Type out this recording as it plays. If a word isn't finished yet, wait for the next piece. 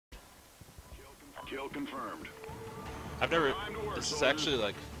Kill confirmed. I've never. This is actually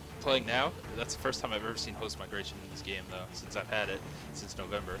like playing now. That's the first time I've ever seen host migration in this game, though, since I've had it since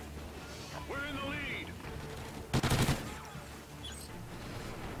November. We're in the lead.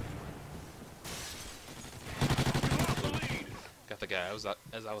 We lost the lead. Got the guy.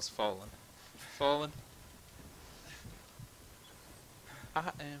 As I was falling. I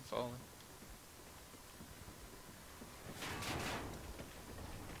am falling.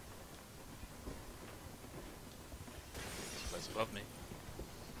 Somebody's above me.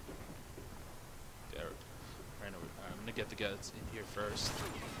 Yeah, ran over. Alright, I'm gonna get the guys in here first.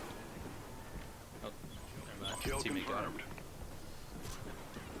 Oh, never mind. Kill Teammate got him. confirmed.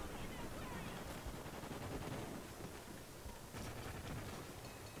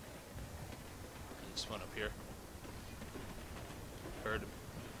 Just one up here. Heard him.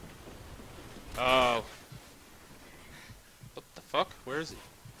 Oh. What the fuck? Where is he?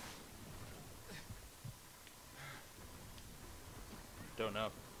 Don't know.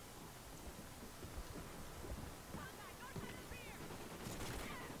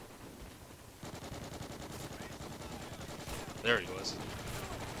 There he was.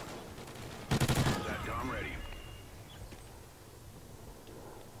 SATCOM ready.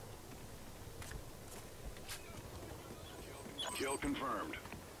 Kill confirmed.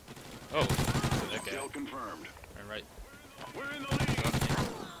 Oh, that guy. Kill confirmed. Ran right. We're in the lead.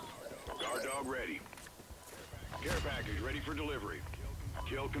 Guard dog ready. Care package ready for delivery.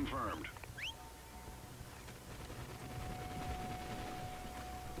 Kill confirmed.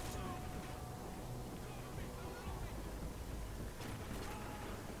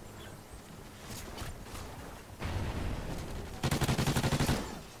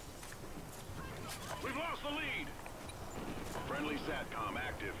 We've lost the lead. Friendly SATCOM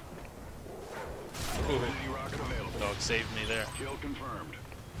active. Ooh. Trinity rocket available. Dog saved me there. Kill confirmed.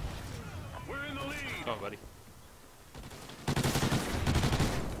 We're in the lead. Come on, buddy.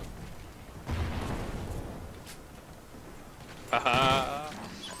 Haha.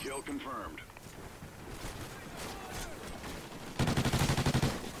 Kill confirmed.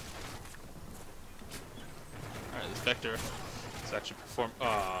 Alright, this Vector has actually performed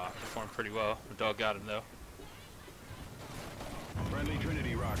pretty well. The dog got him though. Friendly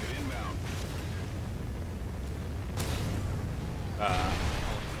Trinity rocket inbound.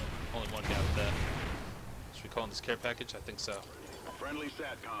 Only one guy with that. Should we call in this care package? I think so. Friendly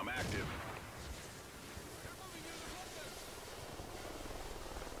SATCOM active.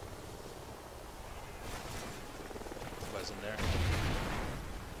 Somebody's in there.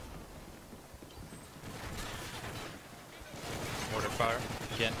 Mortar fire.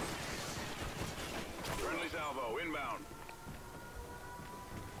 Again. Friendly salvo inbound.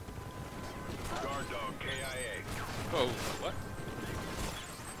 Guard dog KIA. Whoa, what?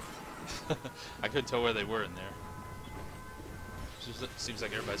 I couldn't tell where they were in there. Seems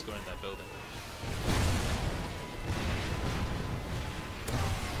like everybody's going in that building.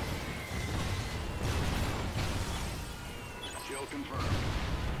 Kill confirmed.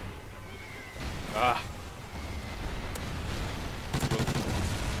 Ah.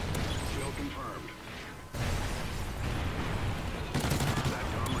 Kill confirmed.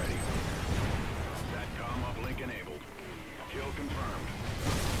 SATCOM ready. SATCOM uplink enabled. Kill confirmed.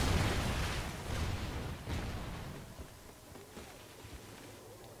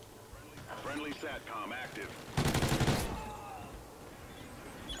 Friendly SATCOM active.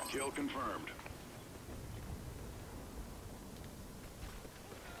 Kill confirmed.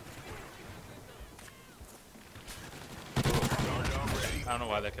 Guard dog ready. I don't know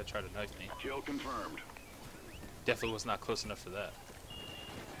why that guy tried to knife me. Kill confirmed. Definitely was not close enough for that.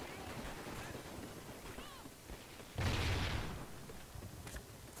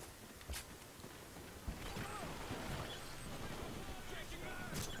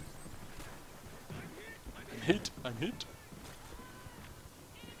 I'm hit.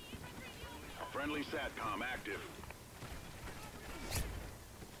 Friendly SATCOM active.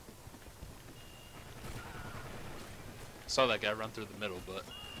 Saw that guy run through the middle, but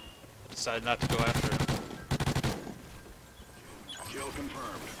I decided not to go after him. Kill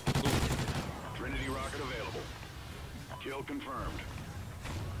confirmed. Ooh. Trinity rocket available. Kill confirmed.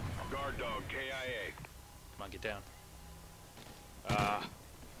 Guard dog KIA. Come on, get down.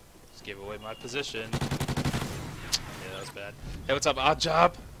 Just gave away my position. Yeah, that was bad. Hey, what's up, Odd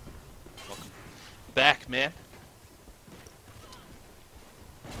Job? Welcome back, man.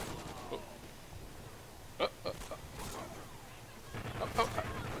 Oh. Oh, oh, oh. Oh, oh, oh.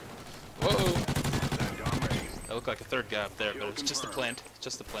 Whoa. SATCOM ready. That looked like a third guy up there, but it's just a plant.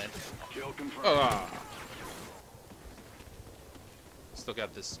 Just a plant. Kill confirmed. Ah. Still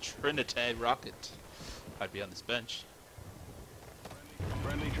got this Trinity rocket. I'd be on this bench.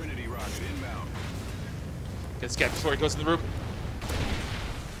 Friendly Trinity rocket inbound. Get this guy before he goes in the room.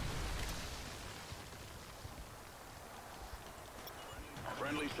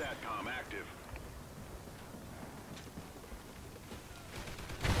 Friendly SATCOM active.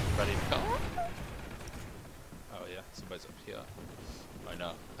 Ready to go? Oh yeah, somebody's up here. I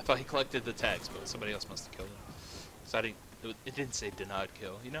know. I thought he collected the tags, but somebody else must have killed him. So I didn't, it didn't say denied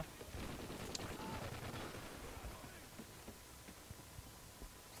kill, you know?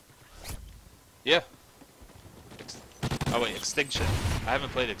 Yeah. Oh wait, Extinction. I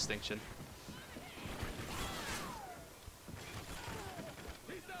haven't played Extinction.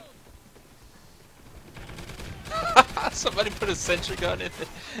 Somebody put a sentry gun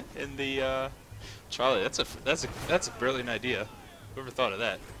in the trolley. That's a brilliant idea. Whoever thought of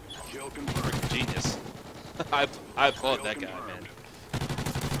that? Kill confirmed. Genius. I applaud Kill that guy, confirmed. man.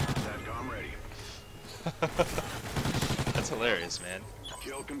 SATCOM ready. That's hilarious, man.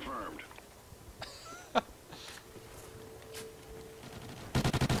 Kill confirmed.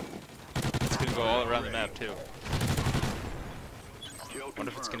 It's gonna go all around the map too. Kill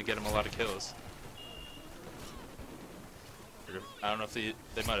Wonder if it's gonna confirmed. get him a lot of kills. I don't know if they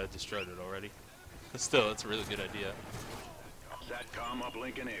might have destroyed it already. But still, it's a really good idea. SATCOM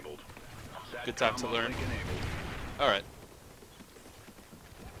uplink enabled. Good time to SATCOM learn. uplink enabled. Alright.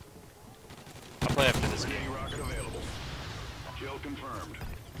 I'll play after this Grenade game. rocket available. Kill confirmed.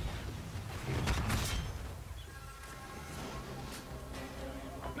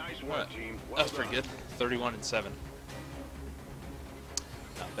 Nice work, team. Well That was pretty done. good. 31-7.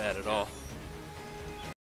 Not bad at all.